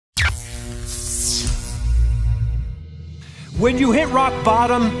When you hit rock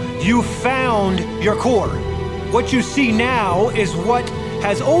bottom, you found your core. What you see now is what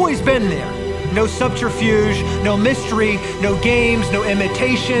has always been there. No subterfuge, no mystery, no games, no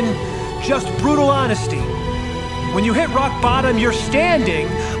imitation, just brutal honesty. When you hit rock bottom, you're standing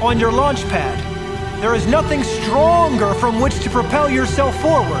on your launch pad. There is nothing stronger from which to propel yourself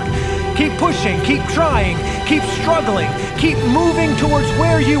forward. Keep pushing, keep trying, keep struggling, keep moving towards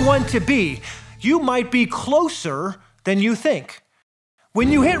where you want to be. You might be closer than you think.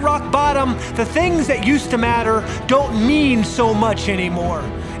 When you hit rock bottom, the things that used to matter don't mean so much anymore.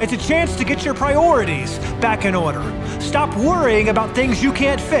 It's a chance to get your priorities back in order. Stop worrying about things you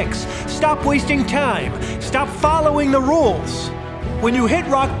can't fix. Stop wasting time. Stop following the rules. When you hit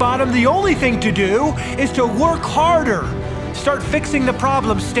rock bottom, the only thing to do is to work harder. Start fixing the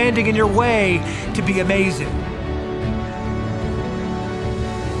problems standing in your way to be amazing.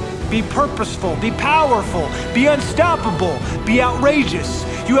 Be purposeful, be powerful, be unstoppable, be outrageous.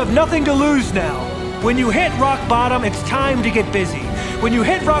 You have nothing to lose now. When you hit rock bottom, it's time to get busy. When you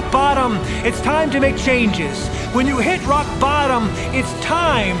hit rock bottom, it's time to make changes. When you hit rock bottom, it's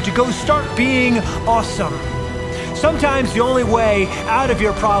time to go start being awesome. Sometimes the only way out of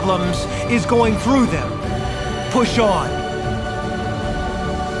your problems is going through them. Push on.